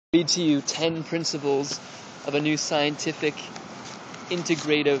Read to you 10 principles of a new scientific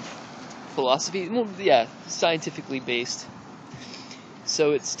integrative philosophy. Well, yeah, scientifically based.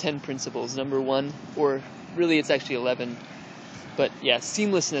 So it's 10 principles. Number 1, or really it's actually 11. But yeah,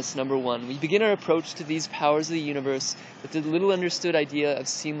 seamlessness, number 1. We begin our approach to these powers of the universe with the little understood idea of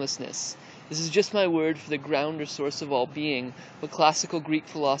seamlessness. This is just my word for the ground or source of all being, what classical Greek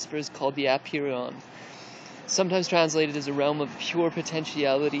philosophers called the apeiron. Sometimes translated as a realm of pure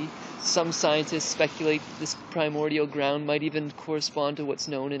potentiality. Some scientists speculate this primordial ground might even correspond to what's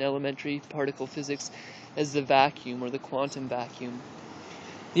known in elementary particle physics as the vacuum or the quantum vacuum.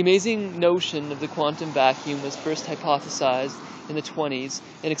 The amazing notion of the quantum vacuum was first hypothesized in the 20s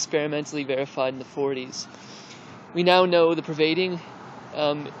and experimentally verified in the 40s. We now know that pervading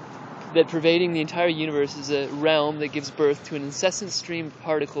the entire universe is a realm that gives birth to an incessant stream of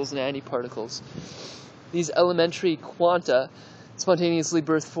particles and antiparticles. These elementary quanta spontaneously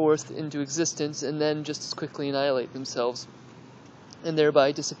burst forth into existence and then just as quickly annihilate themselves, and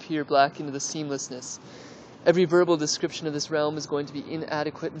thereby disappear black into the seamlessness. Every verbal description of this realm is going to be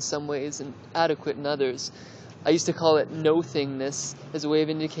inadequate in some ways and adequate in others. I used to call it no-thingness as a way of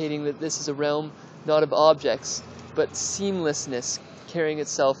indicating that this is a realm not of objects, but seamlessness, carrying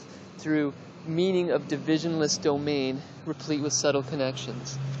itself through meaning of divisionless domain, replete with subtle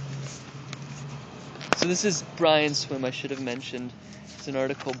connections. So this is Brian Swimme, I should have mentioned. It's an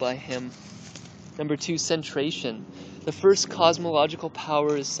article by him. Number 2, centration. The first cosmological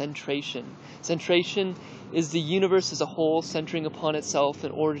power is centration. Centration is the universe as a whole centering upon itself in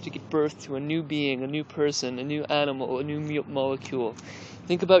order to give birth to a new being, a new person, a new animal, a new molecule.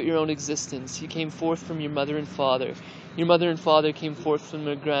 Think about your own existence. You came forth from your mother and father. Your mother and father came forth from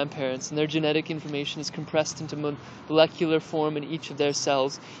their grandparents, and their genetic information is compressed into molecular form in each of their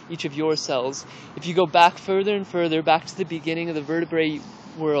cells, each of your cells. If you go back further and further, back to the beginning of the vertebrate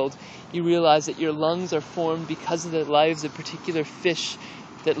world, you realize that your lungs are formed because of the lives of particular fish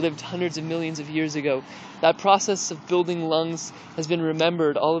that lived hundreds of millions of years ago. That process of building lungs has been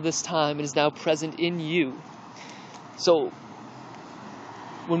remembered all of this time and is now present in you. So,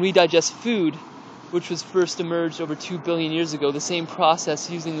 when we digest food, which was first emerged over 2 billion years ago, the same process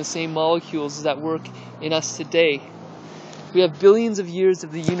using the same molecules is at work in us today. We have billions of years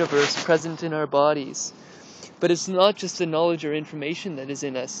of the universe present in our bodies. But it's not just the knowledge or information that is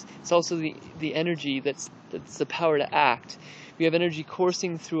in us, it's also the energy that's the power to act. We have energy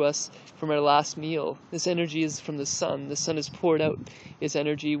coursing through us from our last meal. This energy is from the sun. The sun has poured out its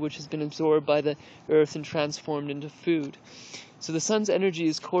energy, which has been absorbed by the earth and transformed into food. So the sun's energy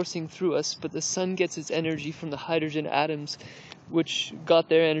is coursing through us, but the sun gets its energy from the hydrogen atoms, which got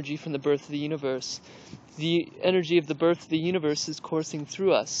their energy from the birth of the universe. The energy of the birth of the universe is coursing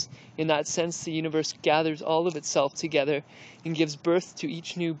through us. In that sense, the universe gathers all of itself together and gives birth to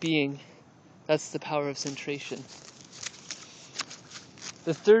each new being. That's the power of centration.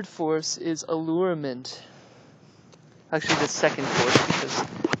 The third force is allurement. Actually, the second force, because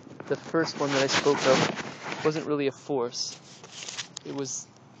the first one that I spoke of wasn't really a force. It was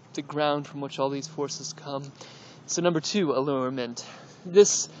the ground from which all these forces come. So number 2, allurement.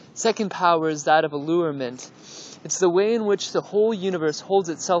 This second power is that of allurement. It's the way in which the whole universe holds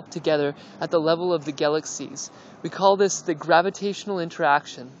itself together at the level of the galaxies. We call this the gravitational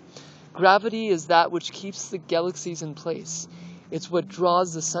interaction. Gravity is that which keeps the galaxies in place. It's what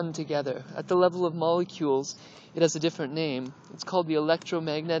draws the sun together. At the level of molecules, it has a different name. It's called the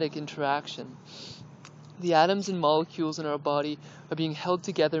electromagnetic interaction. The atoms and molecules in our body are being held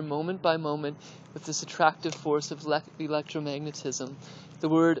together moment by moment with this attractive force of electromagnetism. The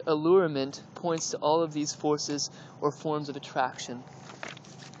word allurement points to all of these forces or forms of attraction.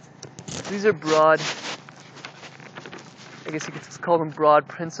 These are broad, I guess you could call them broad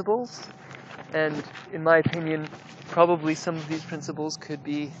principles, and in my opinion, probably some of these principles could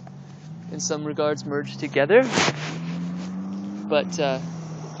be, in some regards, merged together, but I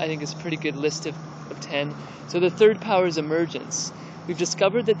think it's a pretty good list of 10. So the third power is emergence. We've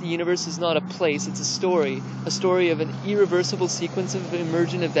discovered that the universe is not a place, it's a story of an irreversible sequence of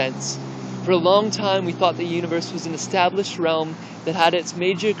emergent events. For a long time we thought the universe was an established realm that had its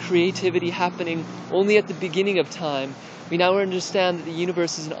major creativity happening only at the beginning of time. We now understand that the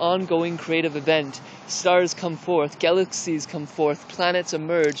universe is an ongoing creative event. Stars come forth, galaxies come forth, planets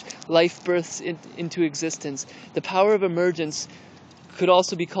emerge, life births into existence. The power of emergence could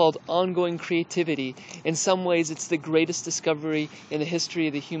also be called ongoing creativity. In some ways, it's the greatest discovery in the history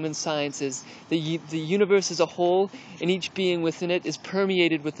of the human sciences. The universe as a whole, and each being within it, is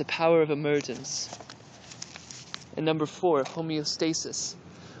permeated with the power of emergence. And number 4, homeostasis.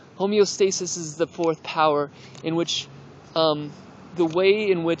 Homeostasis is the fourth power, in which the way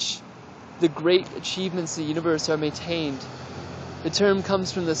in which the great achievements of the universe are maintained. The term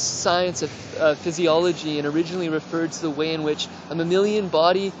comes from the science of physiology and originally referred to the way in which a mammalian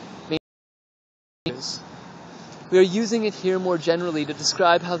body maintains. We are using it here more generally to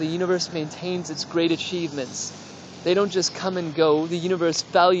describe how the universe maintains its great achievements. They don't just come and go. The universe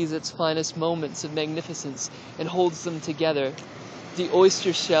values its finest moments of magnificence and holds them together. The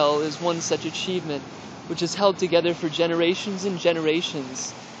oyster shell is one such achievement, which is held together for generations and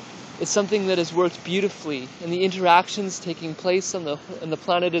generations. It's something that has worked beautifully, and the interactions taking place on the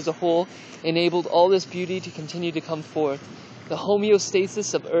planet as a whole enabled all this beauty to continue to come forth. The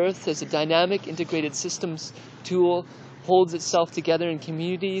homeostasis of Earth as a dynamic integrated systems tool holds itself together in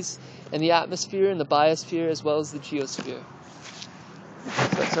communities and the atmosphere and the biosphere as well as the geosphere.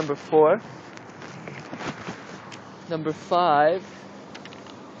 So that's number 4. Number 5,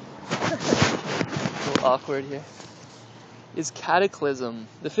 a little awkward here, is cataclysm.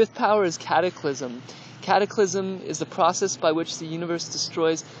 The 5th power is cataclysm. Cataclysm is the process by which the universe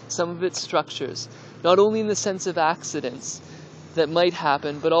destroys some of its structures, not only in the sense of accidents that might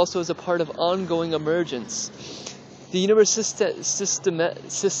happen, but also as a part of ongoing emergence. The universe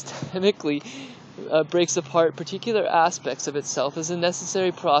systemically breaks apart particular aspects of itself as a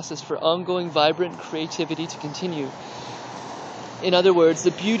necessary process for ongoing vibrant creativity to continue. In other words,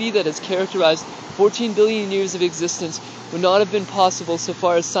 the beauty that has characterized 14 billion years of existence would not have been possible so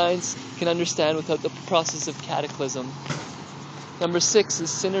far as science can understand without the process of cataclysm. Number 6 is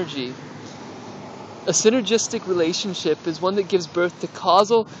synergy. A synergistic relationship is one that gives birth to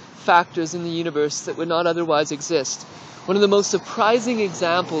causal factors in the universe that would not otherwise exist. One of the most surprising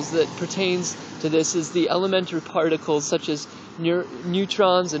examples that pertains to this is the elementary particles such as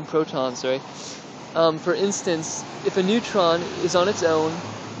neutrons and protons. For instance, if a neutron is on its own,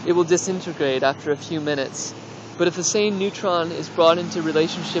 it will disintegrate after a few minutes. But if the same neutron is brought into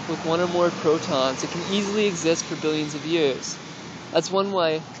relationship with one or more protons, it can easily exist for billions of years. That's one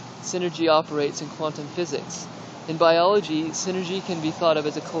way synergy operates in quantum physics. In biology, synergy can be thought of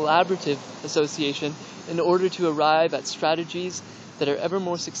as a collaborative association in order to arrive at strategies that are ever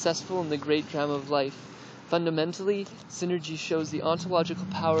more successful in the great drama of life. Fundamentally, synergy shows the ontological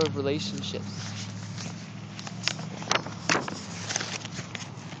power of relationships.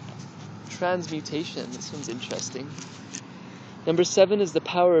 Transmutation. This one's interesting. Number 7 is the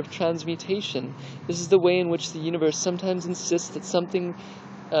power of transmutation. This is the way in which the universe sometimes insists that something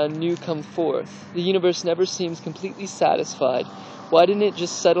new come forth. The universe never seems completely satisfied. Why didn't it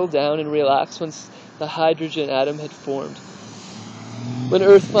just settle down and relax once the hydrogen atom had formed? When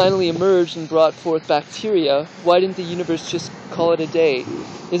Earth finally emerged and brought forth bacteria, why didn't the universe just call it a day?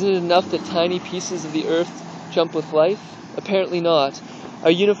 Isn't it enough that tiny pieces of the Earth jump with life? Apparently not.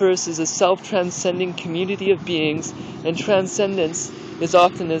 Our universe is a self-transcending community of beings, and transcendence is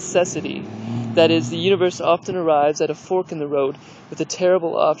often a necessity. That is, the universe often arrives at a fork in the road with a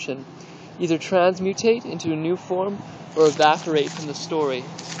terrible option: either transmutate into a new form or evaporate from the story.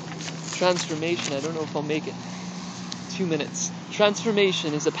 Transformation, I don't know if I'll make it. 2 minutes.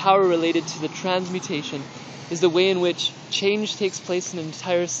 Transformation is a power related to the transmutation, is the way in which change takes place in an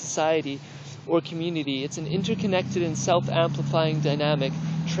entire society or community. It's an interconnected and self-amplifying dynamic.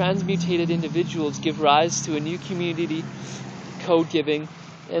 Transmutated individuals give rise to a new community, code-giving,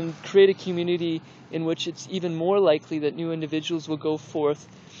 and create a community in which it's even more likely that new individuals will go forth.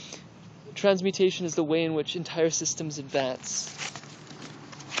 Transmutation is the way in which entire systems advance.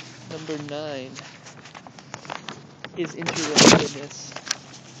 Number 9 is interrelatedness.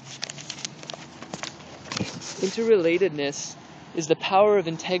 Interrelatedness is the power of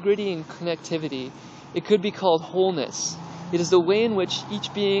integrity and connectivity. It could be called wholeness. It is the way in which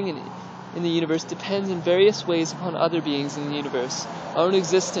each being in the universe depends in various ways upon other beings in the universe. Our own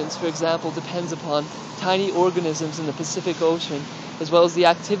existence, for example, depends upon tiny organisms in the Pacific Ocean, as well as the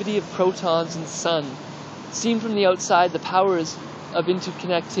activity of protons in the sun. Seen from the outside, the power is of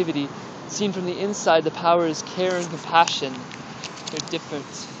interconnectivity. Seen from the inside, the power is care and compassion. They're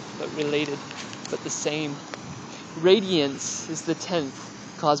different, but related, but the same. Radiance is the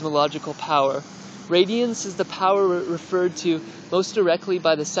 10th cosmological power. Radiance is the power referred to most directly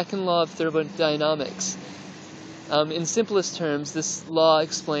by the second law of thermodynamics. In simplest terms, this law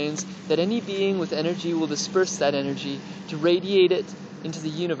explains that any being with energy will disperse that energy to radiate it into the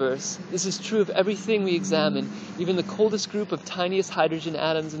universe. This is true of everything we examine, even the coldest group of tiniest hydrogen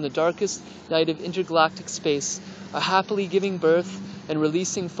atoms in the darkest night of intergalactic space are happily giving birth and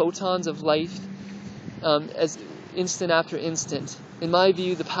releasing photons of light as instant after instant. In my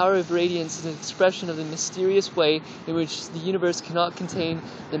view, the power of radiance is an expression of the mysterious way in which the universe cannot contain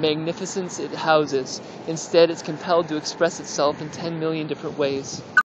the magnificence it houses. Instead, it's compelled to express itself in 10 million different ways.